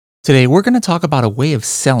Today, we're going to talk about a way of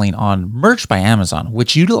selling on Merch by Amazon,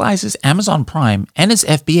 which utilizes Amazon Prime and its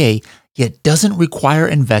FBA, yet doesn't require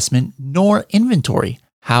investment nor inventory.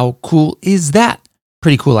 How cool is that?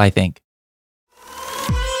 Pretty cool, I think.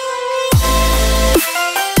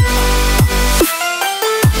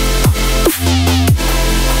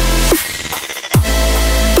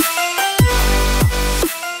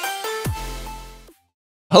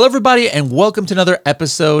 Hello, everybody, and welcome to another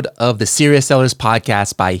episode of the Serious Sellers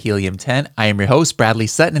Podcast by Helium 10. I am your host, Bradley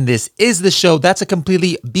Sutton, and this is the show that's a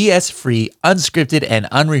completely BS-free, unscripted, and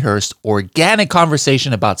unrehearsed organic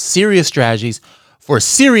conversation about serious strategies for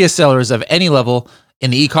serious sellers of any level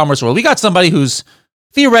in the e-commerce world. We got somebody who's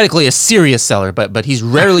theoretically a serious seller, but he's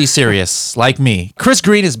rarely serious, like me. Chris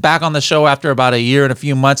Green is back on the show after about a year and a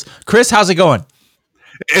few months. Chris, how's it going?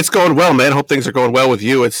 It's going well, man. Hope things are going well with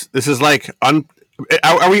you. This is like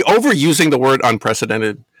are we overusing the word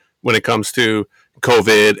unprecedented when it comes to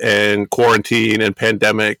COVID and quarantine and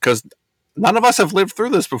pandemic? Because none of us have lived through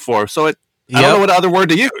this before, so I don't know what other word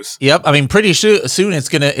to use. Yep, I mean, pretty soon it's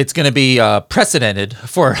gonna be precedented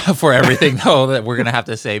for everything though that we're gonna have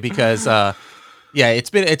to say because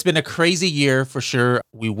it's been a crazy year for sure.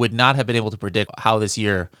 We would not have been able to predict how this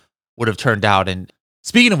year would have turned out. And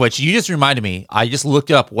speaking of which, you just reminded me, I just looked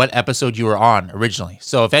up what episode you were on originally.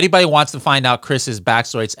 So if anybody wants to find out Chris's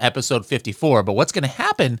backstory, it's episode 54. But what's going to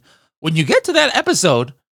happen when you get to that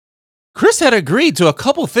episode, Chris had agreed to a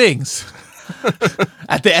couple things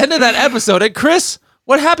at the end of that episode. And Chris,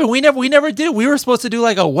 what happened? We never did. We were supposed to do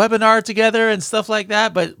like a webinar together and stuff like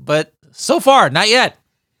that. But so far, not yet.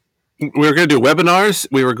 We were going to do webinars.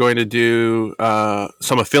 We were going to do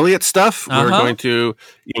some affiliate stuff. We were going to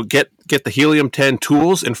get the Helium 10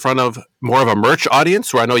 tools in front of more of a merch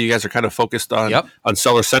audience, where I know you guys are kind of focused on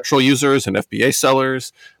Seller Central users and FBA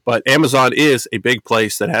sellers. But Amazon is a big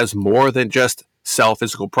place that has more than just sell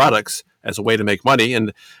physical products as a way to make money.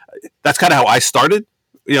 And that's kind of how I started.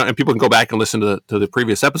 And people can go back and listen to the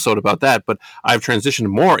previous episode about that. But I've transitioned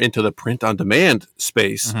more into the print on demand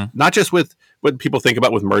space, not just with what people think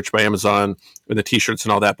about with Merch by Amazon and the t-shirts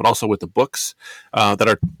and all that, but also with the books that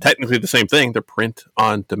are technically the same thing. They're print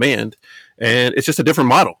on demand. And it's just a different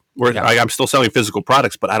model where I'm still selling physical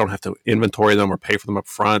products, but I don't have to inventory them or pay for them up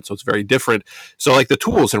front. So it's very different. So like the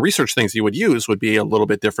tools and research things you would use would be a little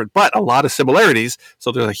bit different, but a lot of similarities.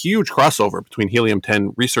 So there's a huge crossover between Helium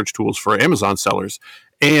 10 research tools for Amazon sellers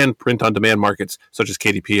and print on demand markets such as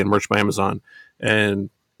KDP and Merch by Amazon.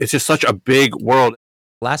 And it's just such a big world.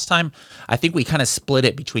 Last time, I think we kind of split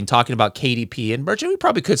it between talking about KDP and Merch. We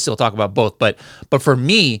probably could still talk about both, but for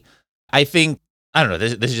me, I think, I don't know,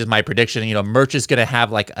 this is just my prediction. Merch is going to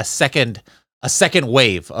have like a second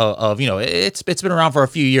wave of it's been around for a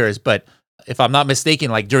few years, but if I'm not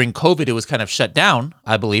mistaken, like during COVID, it was kind of shut down,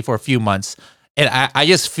 I believe, for a few months. And I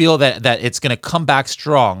just feel that it's going to come back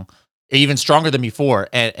strong, even stronger than before.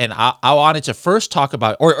 And I wanted to first talk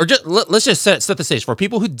about, or just let's just set the stage for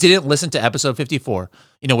people who didn't listen to episode 54,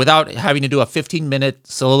 without having to do a 15-minute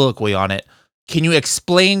soliloquy on it. Can you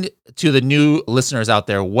explain to the new listeners out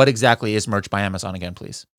there what exactly is Merch by Amazon again,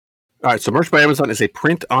 please? All right, so Merch by Amazon is a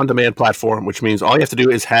print-on-demand platform, which means all you have to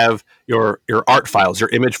do is have your art files, your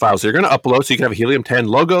image files. You're going to upload, so you can have a Helium 10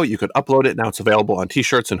 logo. You could upload it. Now it's available on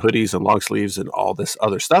T-shirts and hoodies and long sleeves and all this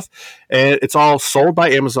other stuff. And it's all sold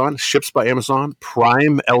by Amazon, ships by Amazon,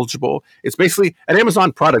 Prime eligible. It's basically an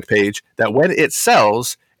Amazon product page that when it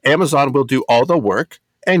sells, Amazon will do all the work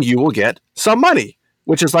and you will get some money,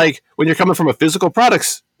 which is like when you're coming from a physical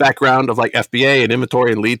products background of like FBA and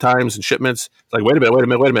inventory and lead times and shipments. It's like, wait a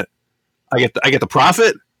minute. I get the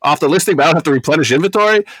profit off the listing, but I don't have to replenish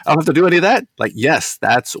inventory. I don't have to do any of that. Like, yes,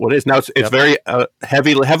 that's what it is. Now it's very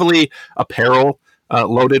heavily apparel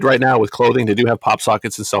loaded right now with clothing. They do have pop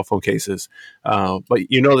sockets and cell phone cases, but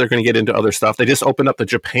they're going to get into other stuff. They just opened up the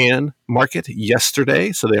Japan market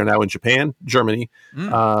yesterday, so they are now in Japan, Germany,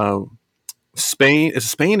 Spain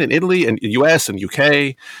and Italy and US and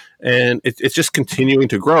UK. And it's just continuing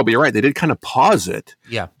to grow. But you're right, they did kind of pause it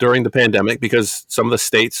during the pandemic because some of the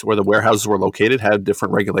states where the warehouses were located had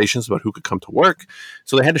different regulations about who could come to work.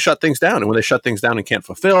 So they had to shut things down. And when they shut things down and can't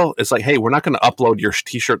fulfill, it's like, hey, we're not going to upload your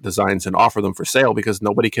t-shirt designs and offer them for sale because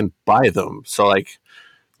nobody can buy them. So like,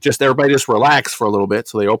 everybody just relax for a little bit.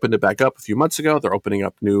 So they opened it back up a few months ago. They're opening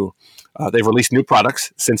up they've released new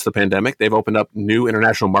products since the pandemic. They've opened up new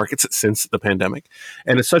international markets since the pandemic.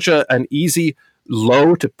 And it's such an easy,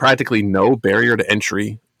 low to practically no barrier to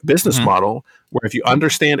entry business model where if you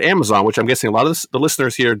understand Amazon, which I'm guessing a lot of the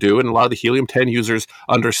listeners here do, and a lot of the Helium 10 users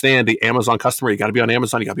understand the Amazon customer, you got to be on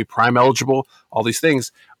Amazon, you got to be Prime eligible, all these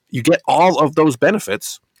things, you get all of those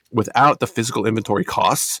benefits without the physical inventory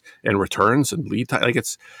costs and returns and lead time. Like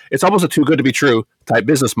it's almost a too good to be true type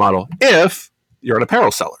business model if you're an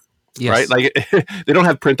apparel seller. Yes. Right? Like they don't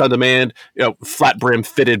have print on demand, flat brim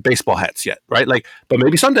fitted baseball hats yet, right? Like, but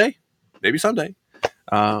maybe someday.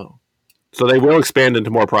 So they will expand into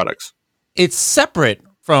more products. It's separate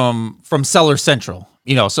from Seller Central,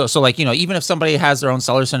 so like, even if somebody has their own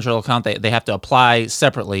Seller Central account, they have to apply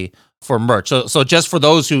separately for merch. So just for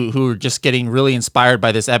those who are just getting really inspired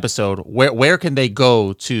by this episode, where can they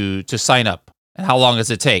go to sign up, and how long does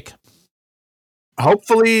it take?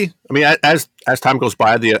 Hopefully, I mean, as time goes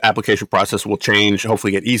by, the application process will change,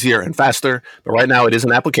 hopefully get easier and faster. But right now it is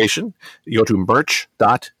an application. You go to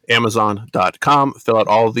merch.amazon.com, fill out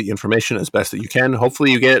all the information as best that you can.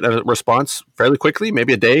 Hopefully you get a response fairly quickly,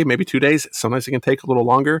 maybe a day, maybe 2 days. Sometimes it can take a little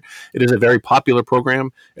longer. It is a very popular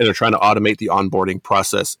program, and they're trying to automate the onboarding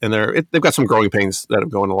process. And they've got some growing pains that are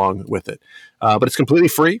going along with it. But it's completely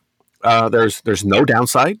free. There's no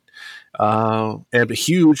downside. And a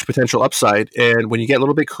huge potential upside. And when you get a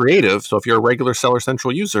little bit creative, so if you're a regular Seller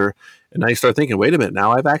Central user, and now you start thinking, wait a minute,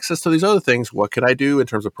 now I have access to these other things. What could I do in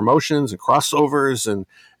terms of promotions and crossovers? And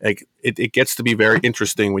like, it gets to be very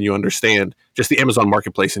interesting when you understand just the Amazon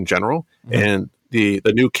marketplace in general, and the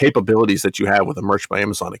new capabilities that you have with a Merch by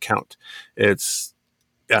Amazon account.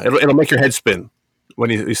 It'll make your head spin when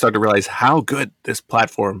you start to realize how good this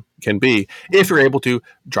platform can be if you're able to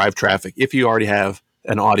drive traffic, if you already have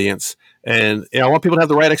an audience. And I want people to have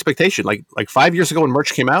the right expectation. Like 5 years ago when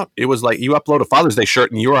merch came out, it was like you upload a Father's Day shirt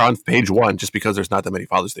and you are on page one just because there's not that many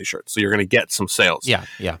Father's Day shirts. So you're going to get some sales. Yeah.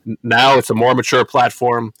 Now it's a more mature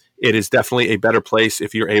platform. It is definitely a better place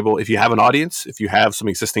if you have an audience, if you have some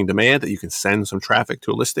existing demand that you can send some traffic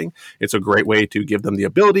to a listing. It's a great way to give them the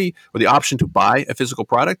ability or the option to buy a physical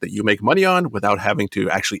product that you make money on without having to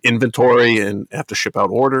actually inventory and have to ship out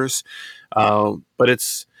orders. But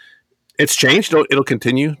it's changed. It'll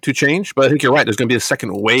continue to change, but I think you're right. There's going to be a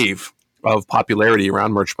second wave of popularity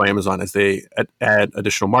around Merch by Amazon as they add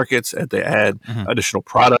additional markets, as they add additional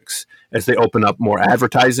products, as they open up more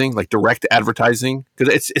advertising, like direct advertising,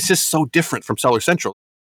 because it's just so different from Seller Central.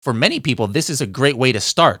 For many people, this is a great way to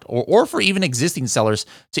start, or for even existing sellers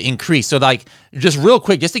to increase. So like, just real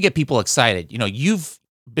quick, just to get people excited, you've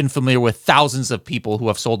been familiar with thousands of people who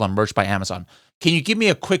have sold on Merch by Amazon. Can you give me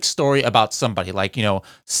a quick story about somebody like,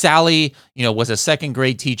 Sally, was a second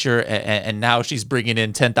grade teacher and now she's bringing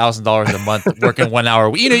in $10,000 a month working 1 hour.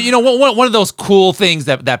 One of those cool things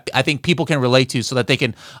that I think people can relate to so that they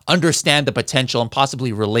can understand the potential and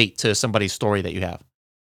possibly relate to somebody's story that you have.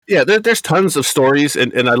 Yeah, there's tons of stories.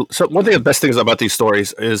 So one thing, the best things about these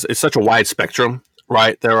stories is it's such a wide spectrum,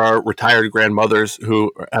 right? There are retired grandmothers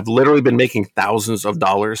who have literally been making thousands of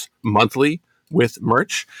dollars monthly with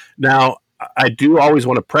merch. Now, I do always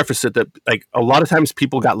want to preface it that like a lot of times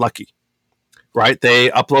people got lucky, right? They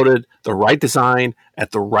uploaded the right design at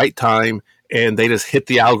the right time and they just hit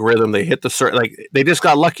the algorithm. They hit they just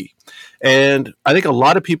got lucky. And I think a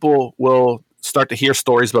lot of people will start to hear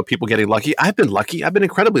stories about people getting lucky. I've been lucky. I've been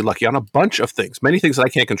incredibly lucky on a bunch of things, many things that I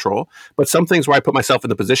can't control, but some things where I put myself in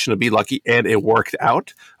the position to be lucky and it worked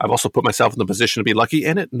out. I've also put myself in the position to be lucky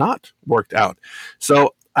and it not worked out.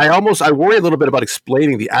 So I worry a little bit about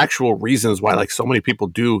explaining the actual reasons why like so many people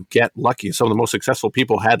do get lucky. Some of the most successful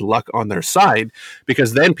people had luck on their side,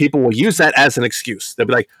 because then people will use that as an excuse. They'll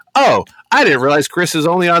be like, oh, I didn't realize Chris is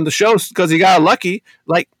only on the show because he got lucky.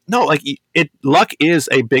 Like, no, like luck is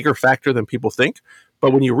a bigger factor than people think.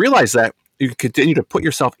 But when you realize that, you can continue to put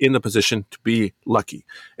yourself in the position to be lucky.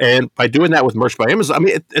 And by doing that with Merch by Amazon, I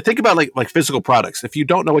mean, think about like physical products. If you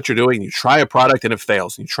don't know what you're doing, you try a product and it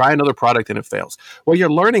fails, and you try another product and it fails. Well, you're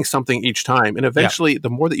learning something each time. And eventually, the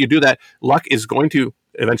more that you do that, luck is going to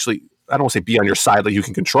eventually, I don't want to say be on your side, like you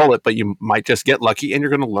can control it, but you might just get lucky and you're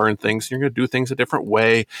going to learn things. And you're going to do things a different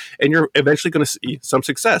way. And you're eventually going to see some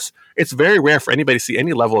success. It's very rare for anybody to see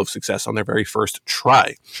any level of success on their very first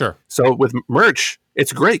try. Sure. So with merch,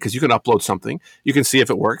 it's great because you can upload something. You can see if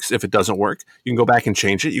it works. If it doesn't work, you can go back and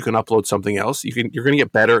change it. You can upload something else. You're going to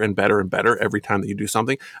get better and better and better every time that you do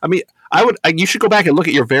something. I mean, you should go back and look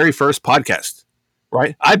at your very first podcast,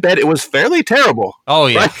 right? I bet it was fairly terrible. Oh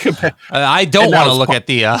yeah. Right? I don't want to look at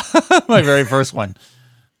the my very first one.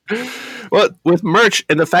 Well, with merch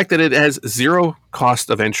and the fact that it has zero cost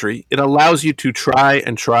of entry, it allows you to try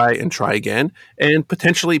and try and try again and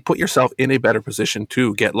potentially put yourself in a better position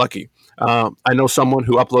to get lucky. I know someone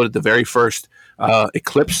who uploaded the very first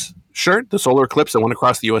Eclipse shirt, the solar eclipse that went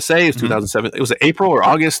across the USA. It was 2007. It was April or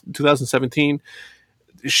August 2017.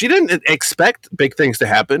 She didn't expect big things to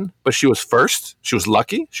happen, but she was first. She was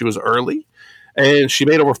lucky. She was early. and she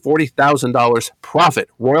made over $40,000 profit,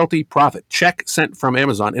 royalty profit, check sent from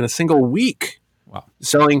Amazon in a single week. Wow.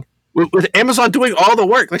 Selling with Amazon doing all the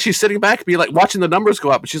work. Like she's sitting back, be like watching the numbers go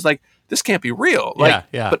up, and she's like, "This can't be real." Like,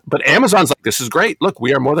 yeah. But Amazon's like, "This is great. Look,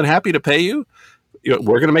 we are more than happy to pay you.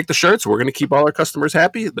 We're going to make the shirts. We're going to keep all our customers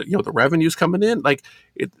happy. The revenue's coming in. Like,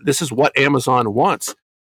 this is what Amazon wants."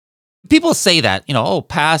 People say that,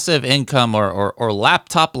 passive income or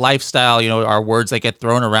laptop lifestyle, are words that get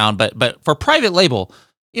thrown around. But for private label,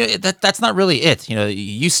 that's not really it.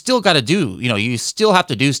 You still got to do, you still have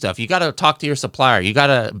to do stuff. You got to talk to your supplier. You got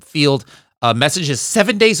to field messages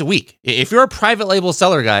 7 days a week. If you're a private label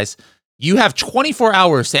seller, guys, you have 24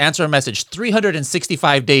 hours to answer a message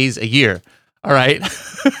 365 days a year. All right.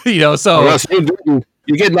 So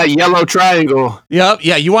you're getting that yellow triangle. Yep.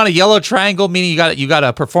 Yeah. You want a yellow triangle, meaning you got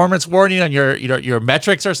a performance warning on your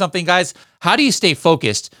metrics or something, guys. How do you stay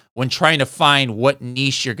focused when trying to find what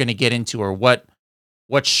niche you're going to get into or what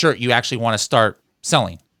shirt you actually want to start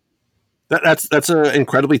selling? That's an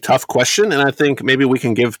incredibly tough question, and I think maybe we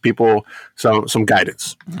can give people some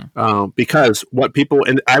guidance. Mm-hmm. Because what people,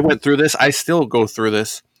 and I went through this, I still go through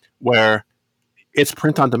this, where it's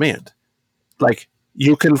print on demand. Like,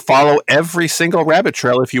 you can follow every single rabbit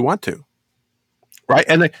trail if you want to, right?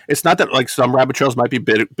 And it's not that like some rabbit trails might be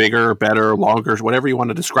bigger, better, longer, whatever you want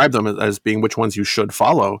to describe them as being which ones you should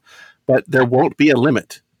follow, but there won't be a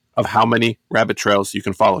limit of how many rabbit trails you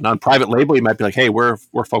can follow. Now, in private label, you might be like, hey, we're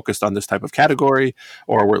focused on this type of category,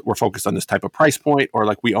 or we're focused on this type of price point, or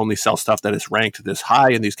like we only sell stuff that is ranked this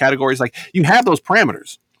high in these categories. Like, you have those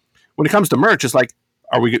parameters. When it comes to merch, it's like,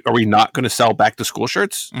 are we not going to sell back to school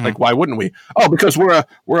shirts? Mm-hmm. Like, why wouldn't we? Oh, because we're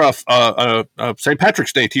a St.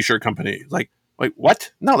 Patrick's Day t-shirt company. Like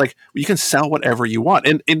what? No, like, you can sell whatever you want.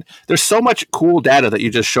 And there's so much cool data that you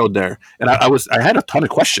just showed there. And I had a ton of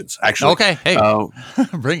questions actually. Okay, hey,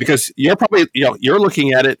 bring because it. You're probably you're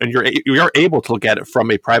looking at it and you're able to look at it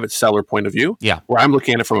from a private seller point of view. Yeah. Where I'm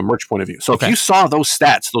looking at it from a merch point of view. So if you saw those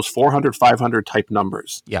stats, those 400, 500 type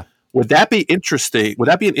numbers, yeah, would that be interesting? Would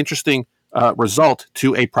that be an interesting result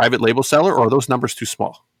to a private label seller, or are those numbers too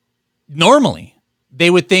small? Normally, they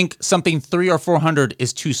would think something 300 or 400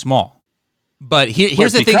 is too small. But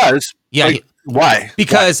here's the thing. Yeah. Like, why?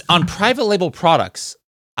 Because on private label products,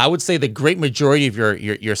 I would say the great majority of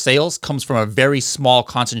your sales comes from a very small,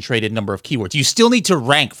 concentrated number of keywords. You still need to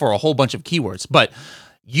rank for a whole bunch of keywords, but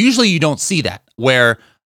usually you don't see that where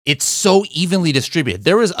it's so evenly distributed.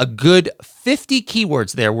 There is a good 50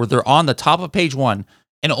 keywords there where they're on the top of page one,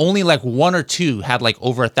 and only like one or two had like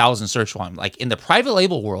over 1,000 search volume. Like in the private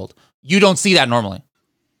label world, you don't see that normally.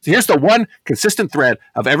 So here's the one consistent thread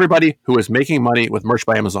of everybody who is making money with Merch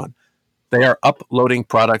by Amazon. They are uploading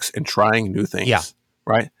products and trying new things. Yeah.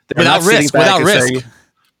 Right? Without risk. Saying,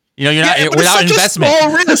 you're not without investment.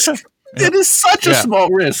 Small risk. It is such a small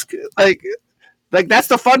risk. Like that's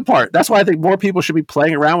the fun part. That's why I think more people should be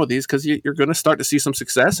playing around with these, because you're going to start to see some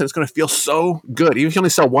success, and it's going to feel so good. Even if you only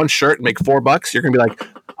sell one shirt and make $4, you're going to be like,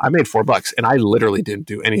 I made $4 and I literally didn't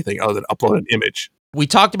do anything other than upload an image. We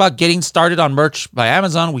talked about getting started on Merch by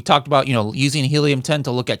Amazon. We talked about, using Helium 10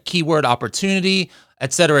 to look at keyword opportunity,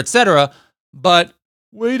 et cetera, et cetera. But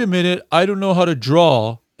wait a minute, I don't know how to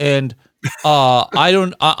draw. And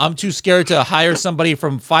I'm too scared to hire somebody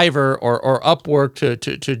from Fiverr or Upwork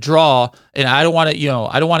to draw. And I don't want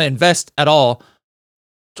to, invest at all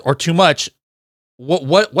or too much.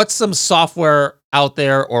 What's some software out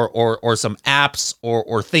there or some apps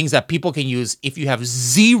or things that people can use if you have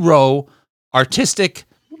zero artistic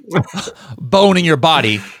bone in your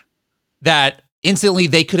body, that instantly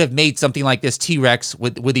they could have made something like this T-Rex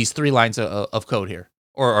with these 3 lines of code here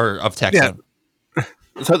or of text? Yeah.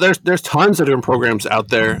 So there's tons of different programs out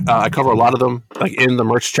there. I cover a lot of them, like in the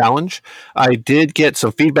Merch Challenge. I did get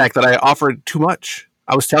some feedback that I offered too much.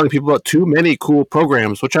 I was telling people about too many cool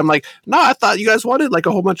programs, which I'm like, no, I thought you guys wanted like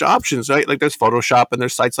a whole bunch of options, right? Like there's Photoshop and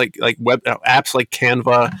there's sites like web apps like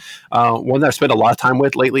Canva. One that I've spent a lot of time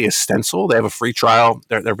with lately is Stencil. They have a free trial.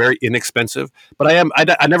 They're very inexpensive, but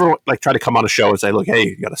I never like try to come on a show and say, look, hey,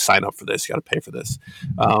 you got to sign up for this, you got to pay for this.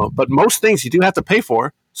 But most things you do have to pay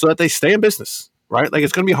for so that they stay in business. Right? Like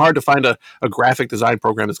it's going to be hard to find a graphic design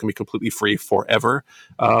program that's going to be completely free forever.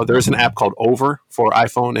 There's an app called Over for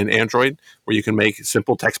iPhone and Android where you can make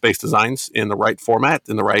simple text-based designs in the right format,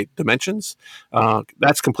 in the right dimensions.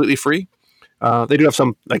 That's completely free. They do have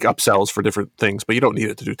some like upsells for different things, but you don't need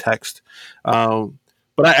it to do text. But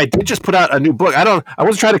I did just put out a new book. I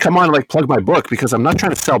wasn't trying to come on and like plug my book because I'm not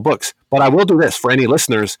trying to sell books, but I will do this for any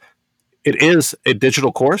listeners. It is a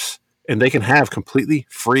digital course and they can have completely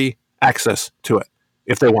free access to it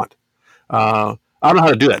if they want. I don't know how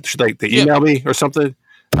to do that. Should they email me or something?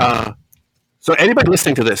 So anybody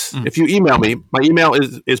listening to this, if you email me, my email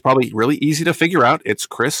is probably really easy to figure out. It's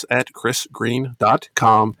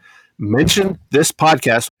chris@chrisgreen.com. Mention this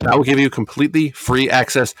podcast, and I will give you completely free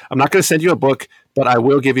access. I'm not going to send you a book, but I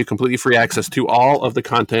will give you completely free access to all of the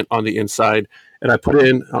content on the inside. And I put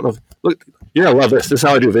in, I don't know, look, you're going to love this. This is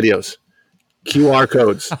how I do videos. QR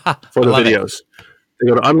codes for the videos. They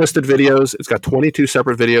go to unlisted videos. It's got 22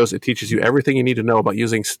 separate videos. It teaches you everything you need to know about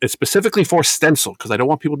using it specifically for Stencil, because I don't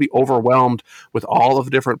want people to be overwhelmed with all of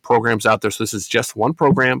the different programs out there. So this is just one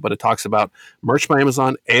program, but it talks about merch by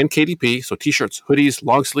Amazon and KDP. So t-shirts, hoodies,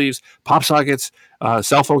 long sleeves, pop sockets,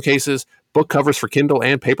 cell phone cases, book covers for Kindle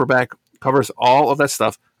and paperback, covers all of that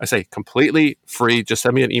stuff. I say completely free. Just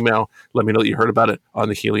send me an email. Let me know that you heard about it on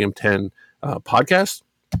the Helium 10 podcast.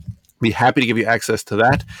 Be happy to give you access to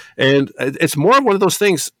that. And it's more of one of those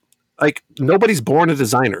things, like nobody's born a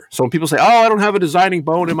designer. So when people say, oh, I don't have a designing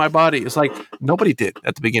bone in my body, it's like nobody did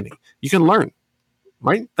at the beginning. You can learn,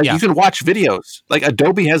 right? Like you can watch videos. Like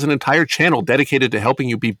Adobe has an entire channel dedicated to helping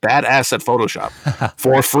you be badass at Photoshop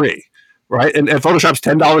for free. Right. And Photoshop's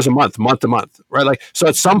 $10 a month to month. Right. Like, so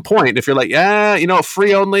at some point, if you're like, yeah,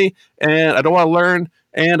 free only, and I don't want to learn,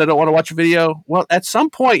 and I don't want to watch a video. Well, at some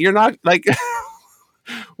point you're not like,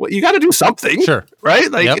 well, you got to do something, sure, right?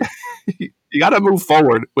 Like you got to move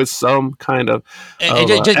forward with some kind of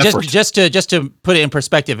effort. Just to put it in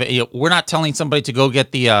perspective, we're not telling somebody to go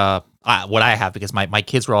get the what I have, because my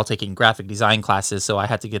kids were all taking graphic design classes, so I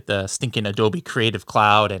had to get the stinking Adobe Creative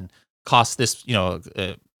Cloud and cost this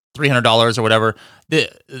 $300 or whatever.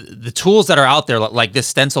 The tools that are out there, like this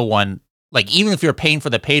Stencil one. Like, even if you're paying for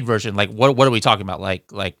the paid version, like what are we talking about? Like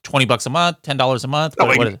 $20 a month, $10 a month? No,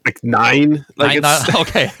 what is it? Like $9. Like $9?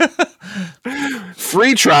 Okay.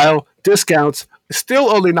 Free trial, discounts, still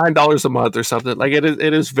only $9 a month or something. Like it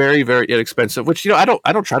is very, very inexpensive, which, I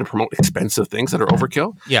don't try to promote expensive things that are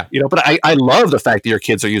overkill. Yeah. But I love the fact that your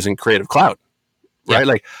kids are using Creative Cloud. Right.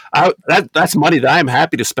 Like that's money that I'm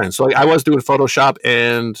happy to spend. So I was doing Photoshop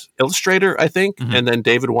and Illustrator, I think. Mm-hmm. And then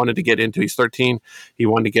David wanted to get into, he's 13. He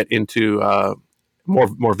wanted to get into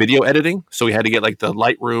more video editing. So we had to get like the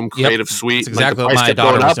Lightroom Creative Suite. That's exactly what my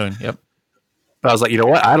daughter was doing. Yep. But I was like, you know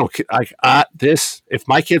what? I don't if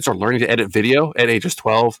my kids are learning to edit video at ages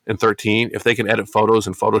 12 and 13, if they can edit photos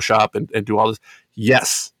in Photoshop and do all this,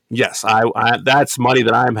 yes, I that's money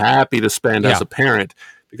that I'm happy to spend as a parent.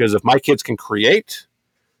 Because if my kids can create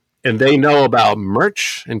and they know about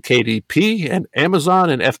merch and KDP and Amazon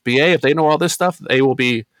and FBA, if they know all this stuff, they will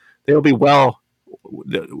be well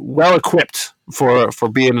equipped for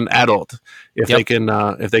being an adult if they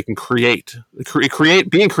can create.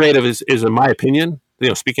 Being creative is in my opinion,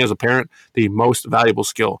 speaking as a parent, the most valuable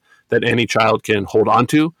skill that any child can hold on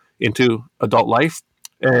to into adult life.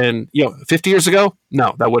 And 50 years ago,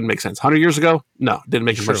 no, that wouldn't make sense. 100 years ago, no, didn't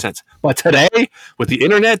make much sense. But today, with the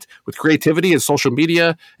internet, with creativity and social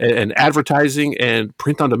media and advertising and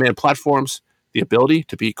print-on-demand platforms, the ability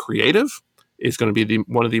to be creative is going to be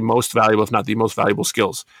one of the most valuable, if not the most valuable,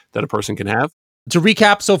 skills that a person can have. To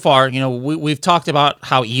recap so far, we've talked about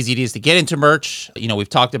how easy it is to get into merch. We've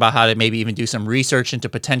talked about how to maybe even do some research into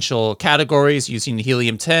potential categories using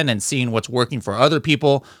Helium 10 and seeing what's working for other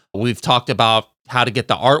people. We've talked about how to get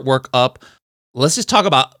the artwork up. Let's just talk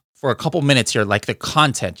about for a couple minutes here, like the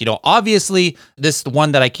content. Obviously this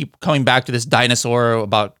one that I keep coming back to, this dinosaur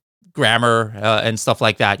about grammar and stuff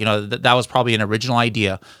like that. That was probably an original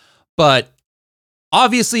idea, but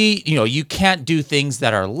obviously, you can't do things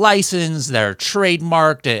that are licensed, that are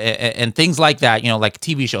trademarked, and things like that, like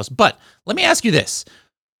TV shows. But let me ask you this.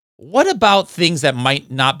 What about things that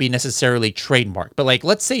might not be necessarily trademarked? But like,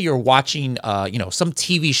 let's say you're watching, some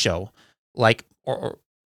TV show, like, or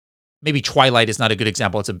maybe Twilight is not a good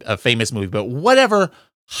example. It's a famous movie, but whatever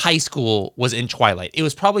high school was in Twilight, it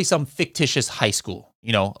was probably some fictitious high school.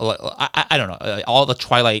 I don't know. All the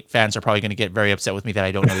Twilight fans are probably going to get very upset with me that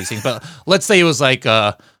I don't know these things. But let's say it was like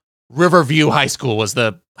Riverview High School was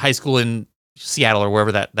the high school in Seattle or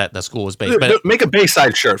wherever that school was based. But make a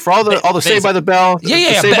Bayside shirt for all the Saved by the Bell.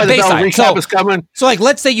 Yeah. Saved by the Bell recap is coming. So like,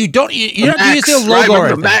 let's say you don't use the logo or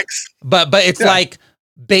anything, but it's like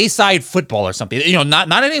Bayside football or something.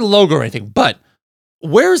 Not any logo or anything, but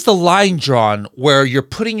where's the line drawn where you're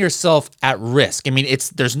putting yourself at risk? I mean,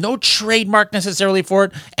 there's no trademark necessarily for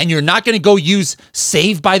it, and you're not going to go use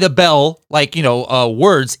Saved by the Bell,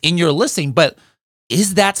 words in your listing, but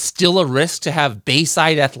is that still a risk to have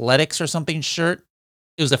Bayside Athletics or something shirt?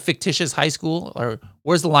 It was a fictitious high school, or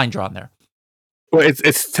where's the line drawn there? Well,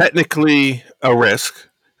 it's technically a risk.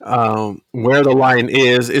 Where the line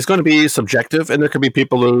is going to be subjective, and there could be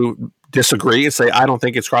people who disagree and say, I don't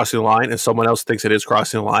think it's crossing the line, and someone else thinks it is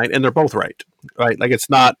crossing the line, and they're both right? Like, it's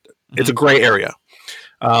not It's a gray area.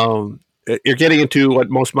 You're getting into what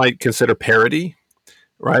most might consider parody,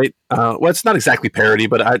 right? Well, it's not exactly parody,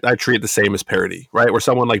 but I treat it the same as parody, right? Where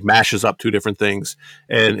someone like mashes up two different things,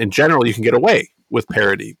 and in general, you can get away with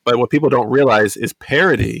parody. But what people don't realize is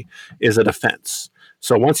parody is an offense.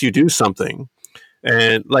 So once you do something,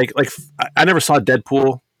 and like I never saw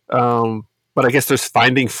Deadpool, but I guess there's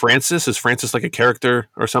Finding Francis. Is Francis like a character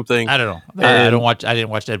or something? I don't know. I didn't watch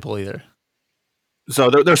Deadpool either. So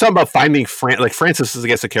there's something about finding like Francis is, I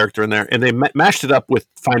guess, a character in there, and they mashed it up with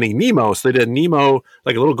Finding Nemo. So they did Nemo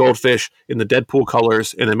like a little goldfish in the Deadpool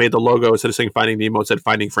colors, and they made the logo instead of saying Finding Nemo, it said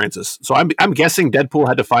Finding Francis. So I'm guessing Deadpool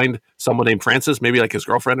had to find someone named Francis, maybe like his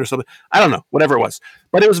girlfriend or something. I don't know, whatever it was,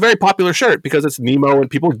 but it was a very popular shirt because it's Nemo, and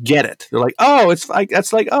people get it. They're like, oh, it's like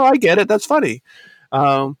that's like, oh, I get it. That's funny.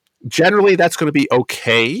 Generally, that's going to be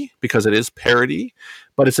okay because it is parody,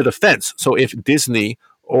 but it's an offense. So if Disney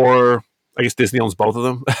or I guess Disney owns both of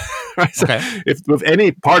them. Right? So if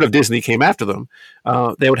any part of Disney came after them,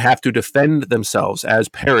 they would have to defend themselves as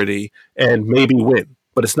parody and maybe win.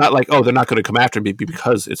 But it's not like, oh, they're not going to come after me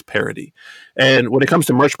because it's parody. And when it comes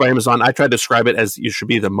to merch by Amazon, I try to describe it as you should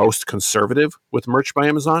be the most conservative with merch by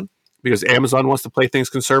Amazon, because Amazon wants to play things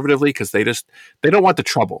conservatively because they don't want the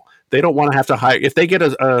trouble. They don't want to have to hire. If they get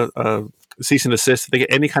a cease and desist, if they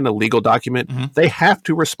get any kind of legal document, they have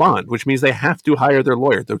to respond, which means they have to hire their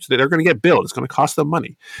lawyer. They're going to get billed. It's going to cost them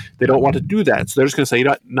money. They don't want to do that. So they're just going to say, you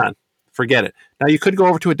know what? None. Forget it. Now, you could go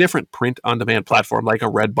over to a different print-on-demand platform like a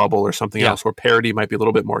Redbubble or something else where parody might be a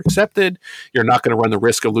little bit more accepted. You're not going to run the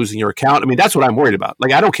risk of losing your account. I mean, that's what I'm worried about.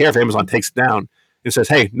 Like, I don't care if Amazon takes it down and says,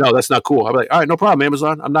 hey, no, that's not cool. I'll be like, all right, no problem,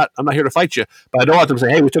 Amazon. I'm not here to fight you. But I don't want them to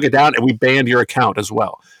say, hey, we took it down and we banned your account as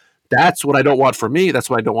well. That's what I don't want for me. That's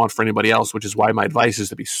what I don't want for anybody else, which is why my advice is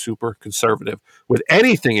to be super conservative with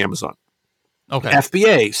anything Amazon. Okay.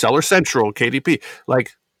 FBA, Seller Central, KDP.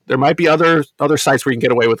 Like, there might be other sites where you can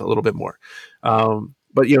get away with a little bit more.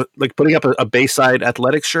 But, you know, like putting up a Bayside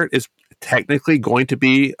Athletics shirt is technically going to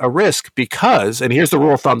be a risk because, and here's the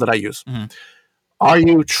rule of thumb that I use. Are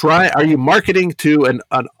you marketing to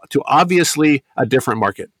to obviously a different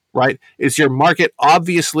market, right? Is your market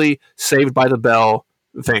obviously Saved by the Bell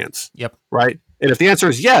fans? Yep. Right. And if the answer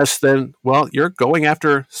is yes, then, well, you're going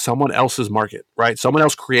after someone else's market, right? Someone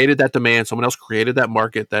else created that demand. Someone else created that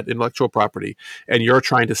market, that intellectual property, and you're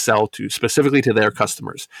trying to sell to specifically to their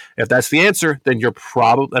customers. If that's the answer, then you're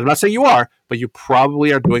probably, I'm not saying you are, but you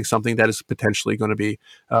probably are doing something that is potentially going to be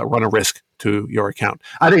run a risk to your account.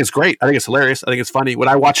 I think it's great. I think it's hilarious. I think it's funny. When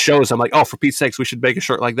I watch shows, I'm like, oh, for Pete's sakes, we should make a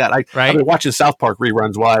shirt like that. I've been watching South Park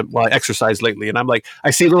reruns while I exercise lately, and I'm like, I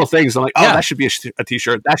see little things. I'm like, oh, that should be a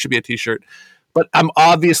T-shirt. That should be a T-shirt. But I'm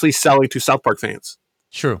obviously selling to South Park fans.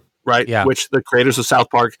 True. Right? Yeah. Which the creators of South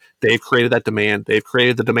Park, they've created that demand. They've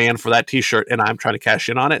created the demand for that T-shirt, and I'm trying to cash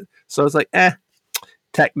in on it. So it's like,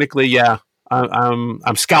 technically, yeah,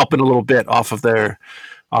 I'm scalping a little bit off of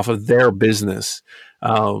their business.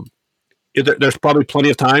 There's probably plenty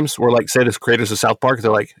of times where, like, say, the creators of South Park,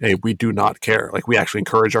 they're like, hey, we do not care. Like, we actually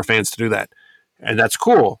encourage our fans to do that. And that's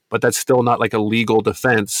cool, but that's still not like a legal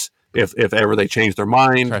defense if ever they change their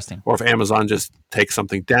mind, or if Amazon just takes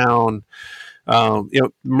something down.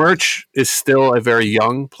 Merch is still a very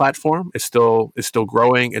young platform. It's still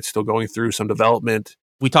growing. It's still going through some development.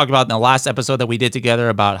 We talked about in the last episode that we did together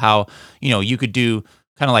about how, you could do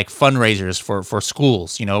kind of like fundraisers for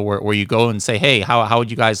schools, where you go and say, hey, how would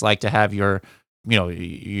you guys like to have your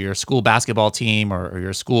school basketball team or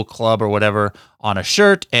your school club or whatever on a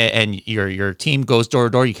shirt, and your team goes door to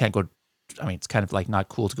door. You can't go. I mean, it's kind of like not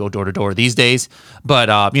cool to go door to door these days, but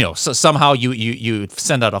so somehow you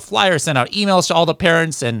send out a flyer, send out emails to all the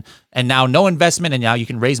parents, and now no investment, and now you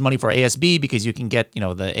can raise money for ASB because you can get the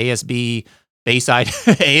ASB Bayside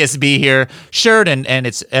ASB here shirt, and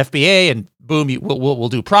it's FBA, and boom, we'll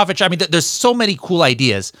do profit share. I mean, there's so many cool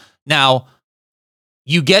ideas now.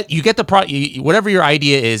 You get the whatever your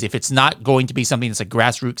idea is. If it's not going to be something that's a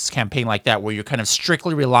grassroots campaign like that, where you're kind of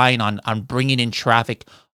strictly relying on bringing in traffic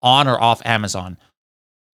on or off Amazon,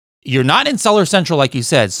 you're not in Seller Central, like you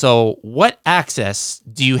said. So what access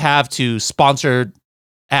do you have to sponsored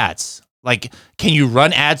ads? Like, can you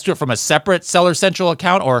run ads to it from a separate Seller Central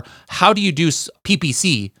account, or how do you do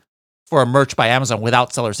PPC for a merch by Amazon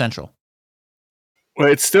without Seller Central? Well,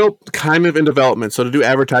 it's still kind of in development. So to do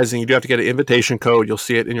advertising, you do have to get an invitation code. You'll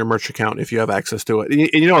see it in your merch account if you have access to it. And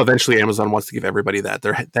eventually Amazon wants to give everybody that.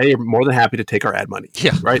 They're more than happy to take our ad money.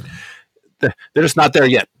 Yeah. Right. They're just not there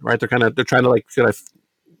yet, right? They're trying to like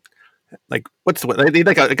like what's the, they need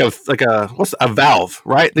like a what's a valve,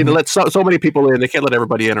 right? They let so many people in, they can't let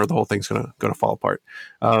everybody in, or the whole thing's gonna fall apart.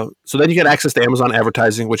 So then you get access to Amazon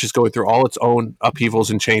advertising, which is going through all its own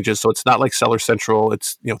upheavals and changes. So it's not like Seller Central.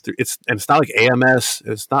 It's it's not like AMS.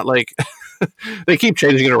 It's not like they keep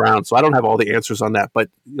changing it around. So I don't have all the answers on that, but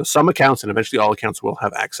some accounts and eventually all accounts will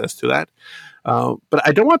have access to that. But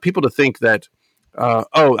I don't want people to think that I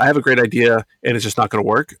have a great idea and it's just not going to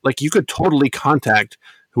work. Like, you could totally contact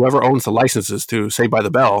whoever owns the licenses to Saved by the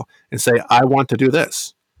Bell and say, I want to do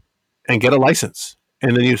this, and get a license.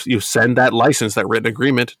 And then you send that license, that written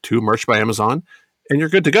agreement, to Merch by Amazon, and you're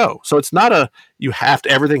good to go. So it's not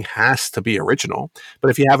everything has to be original. But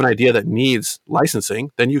if you have an idea that needs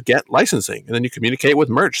licensing, then you get licensing, and then you communicate with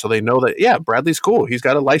Merch so they know that, yeah, Bradley's cool. He's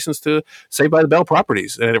got a license to Saved by the Bell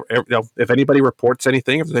properties. And if anybody reports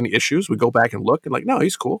anything, if there's any issues, we go back and look and like, no,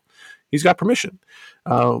 he's cool. He's got permission.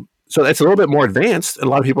 So it's a little bit more advanced. And a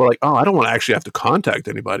lot of people are like, oh, I don't want to actually have to contact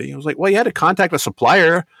anybody. I was like, well, you had to contact a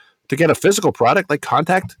supplier to get a physical product. Like,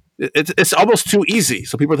 contact, it's almost too easy.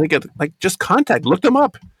 So people think just contact, look them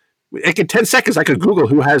up. In 10 seconds, I could Google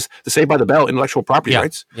who has the Saved by the Bell intellectual property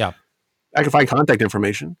rights. Yeah. I can find contact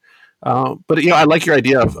information. But I like your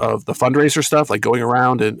idea of the fundraiser stuff, like going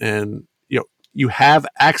around and you have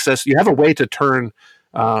access, you have a way to turn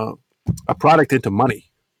a product into money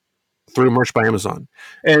through Merch by Amazon.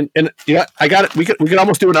 And I got it. We could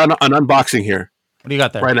almost do an unboxing here. What do you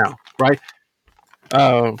got there? Right now, right?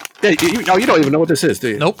 You don't even know what this is, do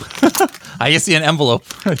you? Nope. I just see an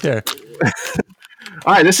envelope right there.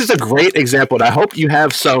 All right, this is a great example, and I hope you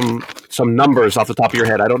have some numbers off the top of your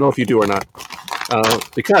head. I don't know if you do or not,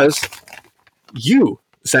 because you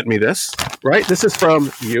sent me this, right? This is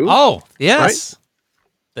from you. Oh, yes.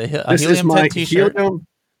 Right? This is my t-shirt.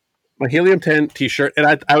 My Helium 10 t-shirt, and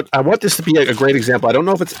I want this to be a great example. I don't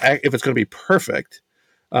know if it's going to be perfect,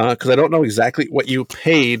 because I don't know exactly what you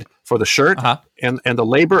paid for the shirt and the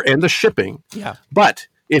labor and the shipping. Yeah. But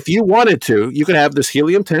if you wanted to, you could have this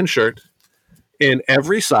Helium 10 shirt in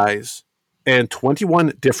every size and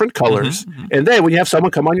 21 different colors. Mm-hmm. And then when you have someone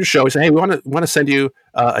come on your show and say, hey, we want to send you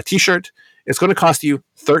a t-shirt, it's going to cost you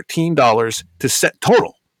 $13 to set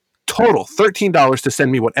total $13 to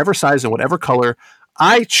send me whatever size and whatever color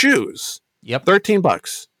I choose. Yep.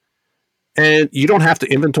 $13. And you don't have to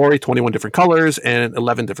inventory 21 different colors and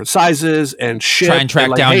 11 different sizes and ship. Try and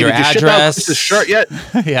track down your address. This shirt yet?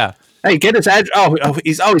 Yeah. Hey, get his address.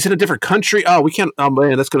 He's in a different country. Oh, we can't. Oh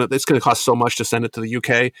man, that's gonna cost so much to send it to the UK.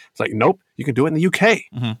 It's like, nope, you can do it in the UK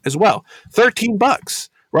as well. $13,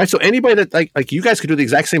 right? So anybody that like you guys could do the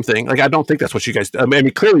exact same thing. Like, I don't think that's what you guys. I mean,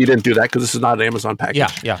 clearly you didn't do that because this is not an Amazon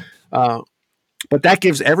package. Yeah. But that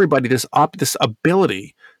gives everybody this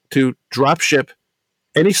ability to drop ship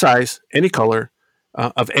any size, any color,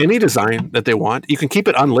 of any design that they want. You can keep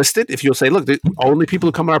it unlisted if you'll say, look, only people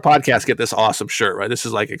who come on our podcast get this awesome shirt, right? This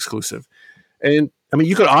is like exclusive. And I mean,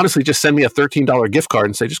 you could honestly just send me a $13 gift card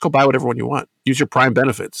and say, just go buy whatever one you want. Use your Prime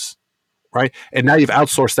benefits, right? And now you've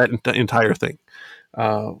outsourced that entire thing.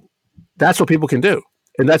 That's what people can do.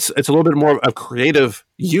 And it's a little bit more of a creative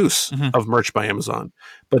use of Merch by Amazon.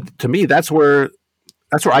 But to me, that's where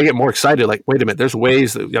I get more excited. Like, wait a minute, there's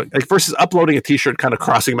ways that, like, versus uploading a t-shirt, kind of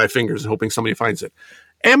crossing my fingers and hoping somebody finds it.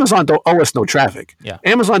 Amazon don't owe us no traffic. Yeah.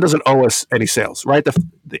 Amazon doesn't owe us any sales, right?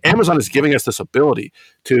 The Amazon is giving us this ability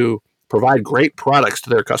to provide great products to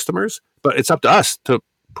their customers, but it's up to us to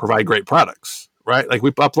provide great products, right? Like,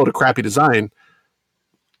 we upload a crappy design.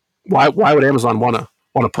 Why would Amazon want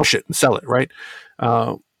to push it and sell it, right?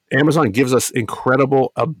 Amazon gives us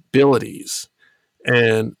incredible abilities.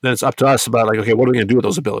 And then it's up to us about, like, okay, what are we going to do with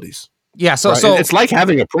those abilities? Yeah, so it's like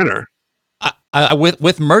having a printer.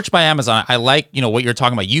 With Merch by Amazon, I like what you're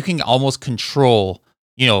talking about. You can almost control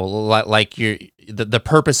like the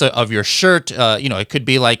purpose of your shirt. It could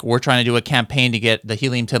be like, we're trying to do a campaign to get the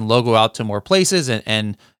Helium 10 logo out to more places,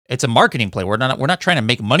 and it's a marketing play. We're not trying to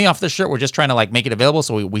make money off the shirt. We're just trying to, like, make it available.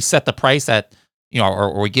 So we set the price at,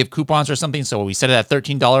 or we give coupons or something. So we set it at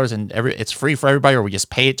 $13 and it's free for everybody, or we just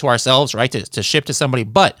pay it to ourselves, right, to ship to somebody.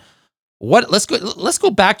 But let's go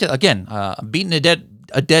back to, again, beating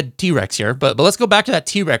a dead T-Rex here, but let's go back to that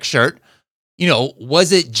T-Rex shirt.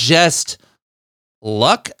 Was it just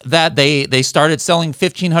luck that they started selling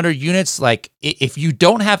 1,500 units? Like, if you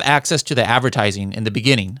don't have access to the advertising in the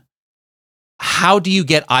beginning, how do you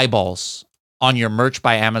get eyeballs on your Merch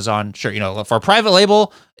by Amazon shirt? For a private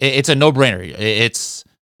label, it's a no-brainer.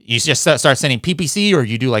 You just start sending PPC, or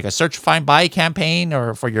you do like a search, find, buy campaign,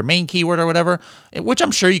 or for your main keyword or whatever, which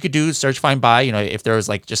I'm sure you could do search, find, buy, if there was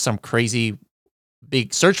like just some crazy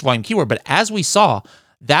big search volume keyword. But as we saw,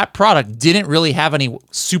 that product didn't really have any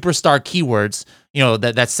superstar keywords.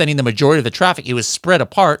 that's sending the majority of the traffic. It was spread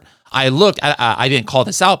apart. I looked, I didn't call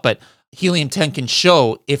this out, but Helium 10 can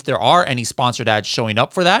show if there are any sponsored ads showing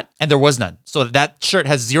up for that, and there was none. So that shirt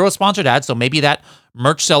has 0 sponsored ads. So maybe that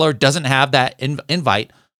merch seller doesn't have that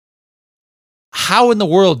invite. How in the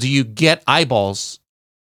world do you get eyeballs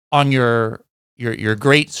on your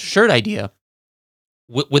great shirt idea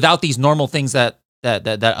without these normal things that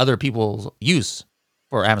other people use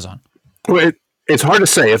for Amazon? Well, it's hard to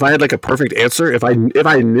say. If I had like a perfect answer, if I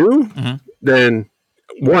knew, then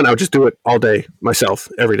one, I would just do it all day myself,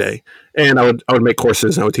 every day, and I would make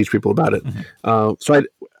courses and I would teach people about it. So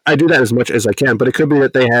I do that as much as I can, but it could be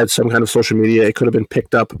that they had some kind of social media. It could have been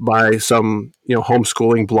picked up by some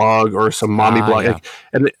homeschooling blog or some mommy blog. Yeah.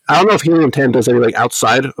 And I don't know if Helium 10 does anything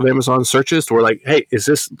outside of Amazon searches to where like, hey, is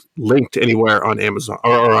this linked anywhere on Amazon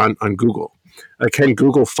or on Google? Can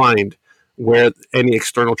Google find where any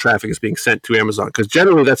external traffic is being sent to Amazon? Because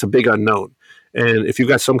generally that's a big unknown. And if you've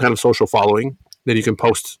got some kind of social following, then you can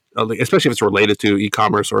post, especially if it's related to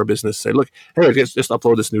e-commerce or a business, say, look, hey, just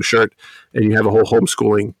upload this new shirt, and you have a whole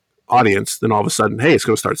homeschooling audience, then all of a sudden, hey, it's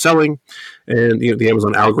going to start selling, and the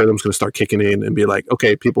Amazon algorithm is going to start kicking in and be like,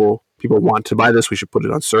 okay, people want to buy this, we should put it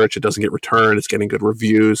on search, it doesn't get returned, it's getting good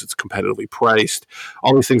reviews, it's competitively priced,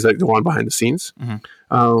 all these things that go on behind the scenes.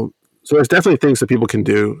 So there's definitely things that people can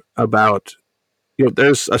do about,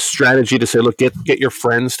 there's a strategy to say, look, get your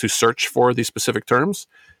friends to search for these specific terms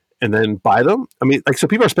and then buy them. I mean, so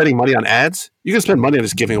people are spending money on ads. You can spend money on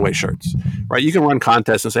just giving away shirts, right? You can run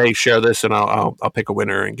contests and say, hey, share this and I'll pick a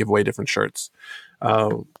winner and give away different shirts.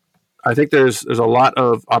 I think there's a lot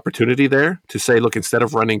of opportunity there to say, look, instead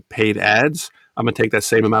of running paid ads, I'm going to take that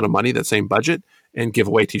same amount of money, that same budget, and give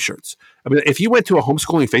away t-shirts. I mean, if you went to a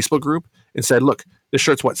homeschooling Facebook group and said, look, this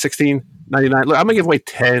shirt's what, $16.99? Look, I'm going to give away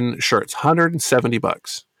 10 shirts,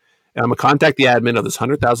 $170. And I'm going to contact the admin of this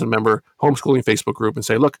 100,000 member homeschooling Facebook group and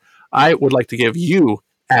say, look, I would like to give you,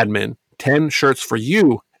 admin, 10 shirts for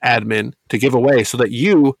you, admin, to give away so that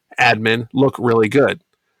you, admin, look really good.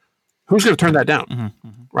 Who's going to turn that down?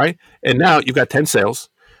 Right? And now you've got 10 sales.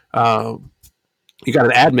 You got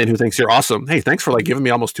an admin who thinks you're awesome. Hey, thanks for giving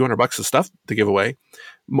me almost $200 of stuff to give away.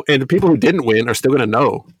 And the people who didn't win are still going to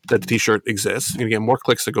know that the t-shirt exists. You're going to get more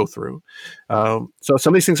clicks to go through. So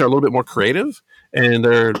some of these things are a little bit more creative, and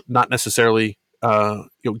they're not necessarily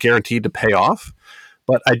guaranteed to pay off.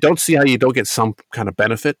 But I don't see how you don't get some kind of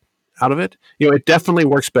benefit out of it. It definitely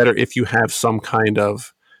works better if you have some kind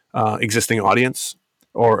of existing audience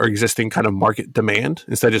or existing kind of market demand,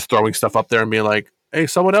 instead of just throwing stuff up there and being like, hey,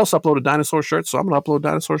 someone else uploaded dinosaur shirts, so I'm going to upload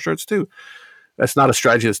dinosaur shirts too. That's not a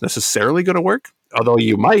strategy that's necessarily going to work, although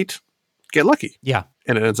you might get lucky. Yeah.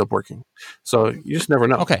 And it ends up working. So you just never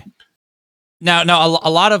know. Okay. Now, a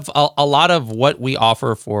lot of what we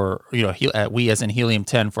offer for, we as in Helium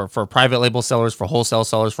 10 for private label sellers, for wholesale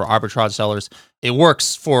sellers, for arbitrage sellers, it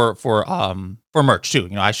works for merch too.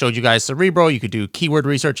 I showed you guys Cerebro. You could do keyword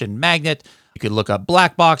research in Magnet. You could look up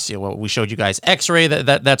Black Box. We showed you guys X-Ray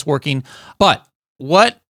that's working. But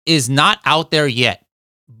what is not out there yet,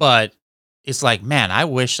 but it's like, man, I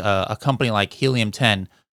wish a company like Helium 10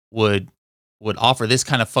 would offer this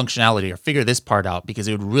kind of functionality or figure this part out, because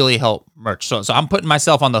it would really help merch. So I'm putting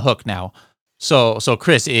myself on the hook now. So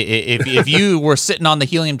Chris, if you were sitting on the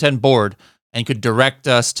Helium 10 board and could direct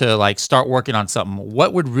us to start working on something,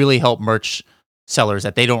 what would really help merch sellers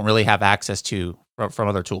that they don't really have access to from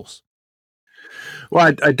other tools?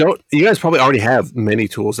 Well, I don't. You guys probably already have many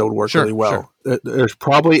tools that would work really well. Sure. There's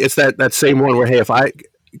probably, it's that same one where, hey, if I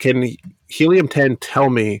can, Helium 10 tell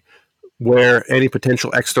me where any potential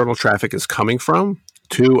external traffic is coming from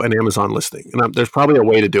to an Amazon listing, and there's probably a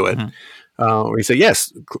way to do it. Where you say,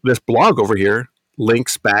 yes, this blog over here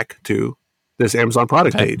links back to this Amazon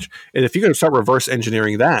product page, and if you can start reverse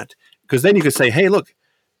engineering that, because then you could say, hey, look,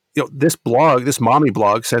 this blog, this mommy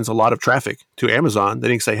blog sends a lot of traffic to Amazon.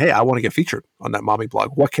 Then you can say, hey, I want to get featured on that mommy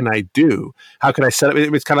blog. What can I do? How can I set up?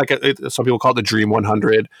 It's kind of like some people call it the Dream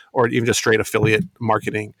 100, or even just straight affiliate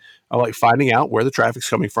marketing. Like finding out where the traffic's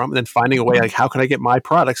coming from, and then finding a way, like, how can I get my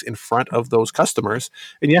products in front of those customers?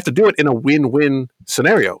 And you have to do it in a win-win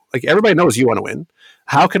scenario. Like, everybody knows you want to win.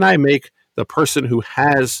 How can I make the person who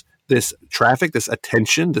has this traffic, this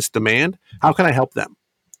attention, this demand, how can I help them?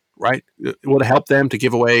 Right? Would it help them to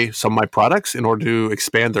give away some of my products in order to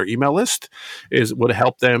expand their email list? Would it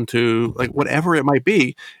help them to, whatever it might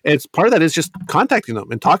be? And it's part of that is just contacting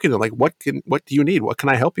them and talking to them. Like, what do you need? What can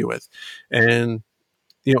I help you with? And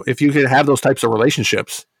if you can have those types of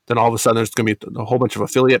relationships, then all of a sudden there's going to be a whole bunch of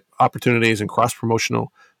affiliate opportunities and cross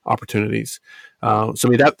promotional opportunities. So I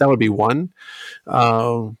mean, that would be one.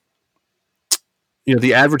 The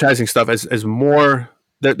advertising stuff as more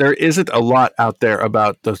there isn't a lot out there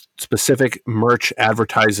about the specific merch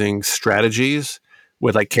advertising strategies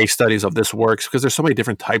with like case studies of this works, because there's so many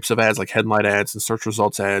different types of ads, like headline ads and search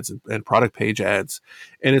results ads and product page ads,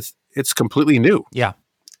 and it's completely new. Yeah.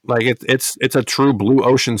 Like it's a true blue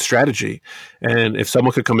ocean strategy. And if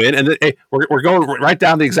someone could come in and hey, we're going right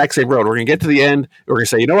down the exact same road. We're going to get to the end. We're going to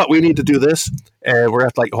say, you know what, we need to do this, and we're going to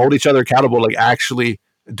have to like hold each other accountable, like actually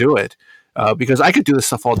do it. Because I could do this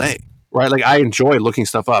stuff all day, right? Like I enjoy looking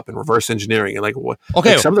stuff up and reverse engineering and like what.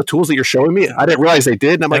 Okay. Like some of the tools that you're showing me, I didn't realize they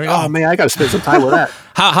did, and I'm like, oh man, I got to spend some time with that.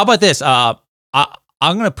 How about this? I'm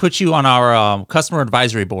going to put you on our customer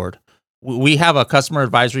advisory board. We have a customer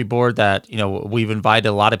advisory board that, you know, we've invited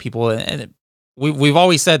a lot of people, and we've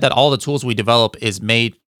always said that all the tools we develop is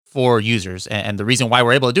made for users. And the reason why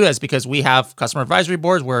we're able to do it is because we have customer advisory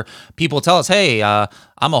boards where people tell us, hey, I'm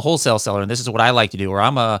a wholesale seller and this is what I like to do, or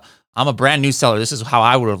I'm a brand new seller. This is how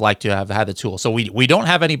I would have liked to have had the tool. So we don't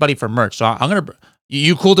have anybody for merch. So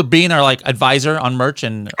you cool to being our like advisor on merch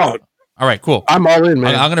and all right, cool. I'm all in,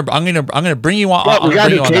 man. I'm gonna bring you on. Well, we got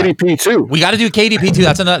to do KDP too. We got to do KDP too.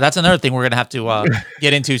 That's another thing we're gonna have to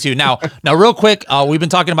get into too. Now, real quick, we've been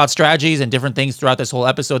talking about strategies and different things throughout this whole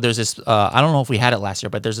episode. There's this. I don't know if we had it last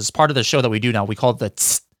year, but there's this part of the show that we do now. We call it the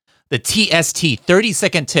TST,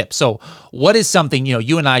 30-second tip. So, what is something, you know,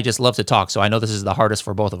 you and I just love to talk. So I know this is the hardest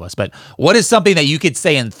for both of us. But what is something that you could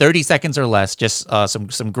say in 30 seconds or less? Just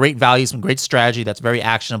some great value, some great strategy that's very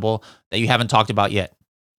actionable that you haven't talked about yet.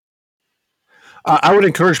 I would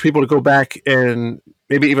encourage people to go back and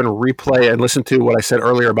maybe even replay and listen to what I said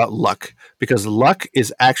earlier about luck, because luck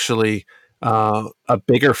is actually a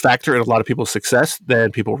bigger factor in a lot of people's success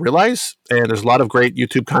than people realize. And there's a lot of great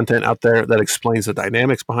YouTube content out there that explains the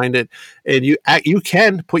dynamics behind it. And you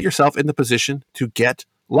can put yourself in the position to get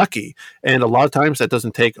lucky. And a lot of times that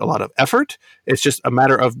doesn't take a lot of effort. It's just a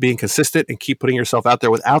matter of being consistent and keep putting yourself out there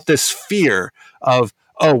without this fear of,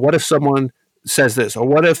 oh, what if someone says this, or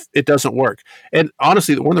what if it doesn't work? And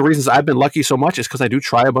honestly, one of the reasons I've been lucky so much is because I do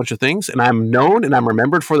try a bunch of things, and I'm known and I'm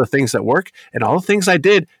remembered for the things that work, and all the things I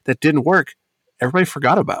did that didn't work, everybody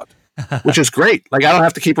forgot about, which is great. Like I don't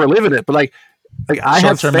have to keep reliving it, but like I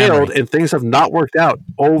have failed memory. And things have not worked out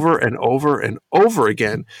over and over and over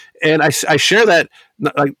again. And I share that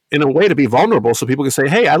like in a way to be vulnerable, so people can say,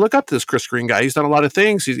 hey, I look up to this Chris Green guy. He's done a lot of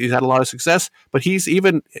things. He's had a lot of success, but he's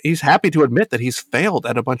happy to admit that he's failed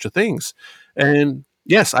at a bunch of things. And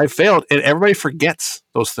yes, I failed, and everybody forgets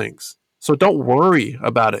those things. So don't worry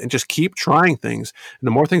about it and just keep trying things. And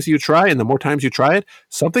the more things you try and the more times you try it,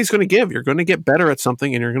 something's going to give. You're going to get better at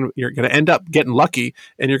something, and you're going to end up getting lucky,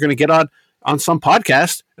 and you're going to get on some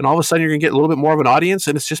podcast, and all of a sudden you're going to get a little bit more of an audience,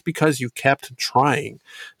 and it's just because you kept trying.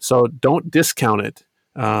 So don't discount it.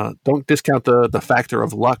 Don't discount the factor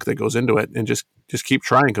of luck that goes into it, and just keep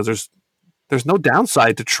trying, because there's no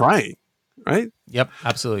downside to trying, right? Yep,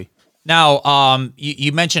 absolutely. Now,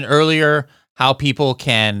 you mentioned earlier how people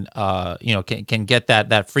can get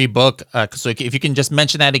that free book. So if you can just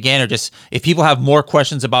mention that again, or just if people have more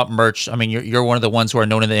questions about merch, I mean, you're one of the ones who are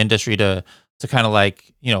known in the industry to kind of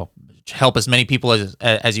like, you know, help as many people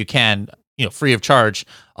as you can, you know, free of charge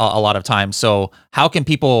a lot of times. So how can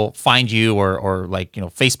people find you, or like, you know,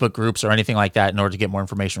 Facebook groups or anything like that in order to get more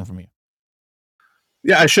information from you?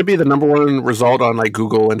 Yeah, I should be the number one result on like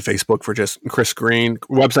Google and Facebook for just Chris Green.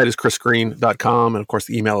 Website is chrisgreen.com. And of course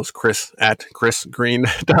the email is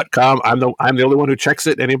chris@chrisgreen.com. I'm the only one who checks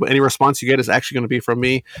it. Any response you get is actually going to be from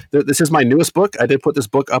me. This is my newest book. I did put this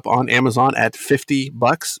book up on Amazon at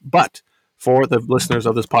 $50, but for the listeners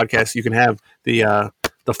of this podcast, you can have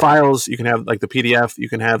the files, you can have like the PDF, you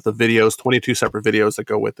can have the videos, 22 separate videos that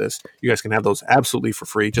go with this. You guys can have those absolutely for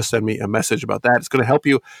free. Just send me a message about that. It's going to help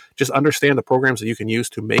you just understand the programs that you can use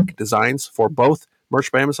to make designs for both Merch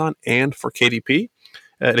by Amazon and for KDP.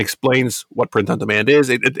 It explains what print on demand is.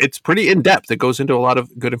 It's pretty in depth. It goes into a lot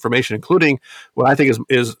of good information, including what I think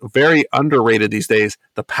is very underrated these days: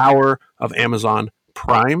 the power of Amazon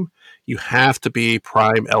Prime. You have to be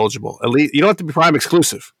Prime eligible. At least you don't have to be Prime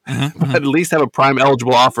exclusive, but at least have a Prime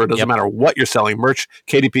eligible offer. It doesn't matter what you're selling: merch,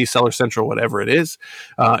 KDP, Seller Central, whatever it is.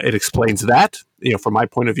 It explains that, you know, from my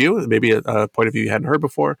point of view, maybe a point of view you hadn't heard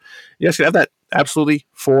before. Yes, you have that absolutely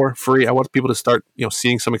for free. I want people to start, you know,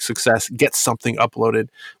 seeing some success, get something uploaded.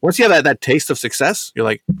 Once you have that taste of success, you're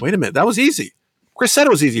like, wait a minute, that was easy. Chris said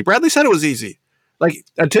it was easy. Bradley said it was easy. Like,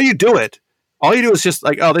 until you do it, all you do is just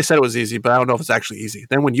like, oh, they said it was easy, but I don't know if it's actually easy.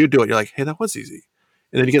 Then when you do it, you're like, hey, that was easy.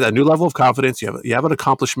 And then you get that new level of confidence. You have an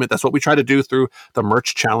accomplishment. That's what we try to do through the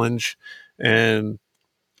merch challenge. And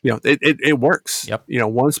it works. Yep.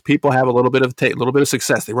 Once people have a little bit of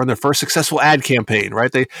success, they run their first successful ad campaign,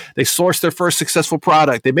 right? They source their first successful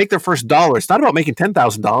product. They make their first dollar. It's not about making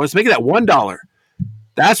 $10,000. Making that $1.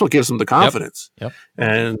 That's what gives them the confidence. Yep.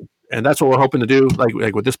 And that's what we're hoping to do,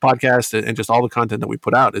 like with this podcast and just all the content that we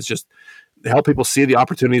put out, is just to help people see the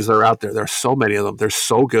opportunities that are out there. There are so many of them. They're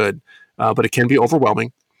so good, but it can be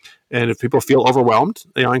overwhelming. And if people feel overwhelmed,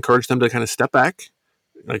 I encourage them to kind of step back,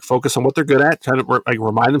 like focus on what they're good at, try to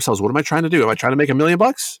remind themselves, what am I trying to do? Am I trying to make $1 million,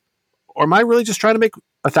 or am I really just trying to make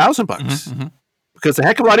 $1,000? Mm-hmm. Because it's a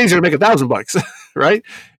heck of a lot easier to make $1,000, right?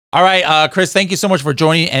 All right, Chris, thank you so much for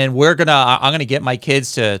joining. And I'm gonna get my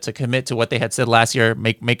kids to commit to what they had said last year,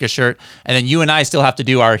 make a shirt, and then you and I still have to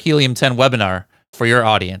do our Helium 10 webinar for your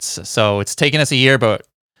audience. So it's taken us a year, but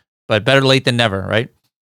better late than never, right?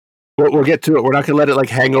 We'll get to it. We're not going to let it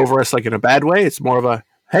hang over us in a bad way. It's more of a,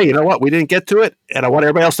 hey, you know what? We didn't get to it. And I want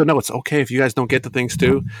everybody else to know it's okay if you guys don't get to things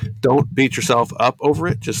too. Don't beat yourself up over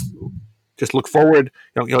it. Just look forward.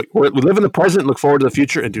 We live in the present and look forward to the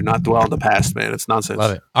future, and do not dwell on the past, man. It's nonsense.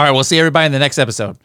 Love it. All right. We'll see everybody in the next episode.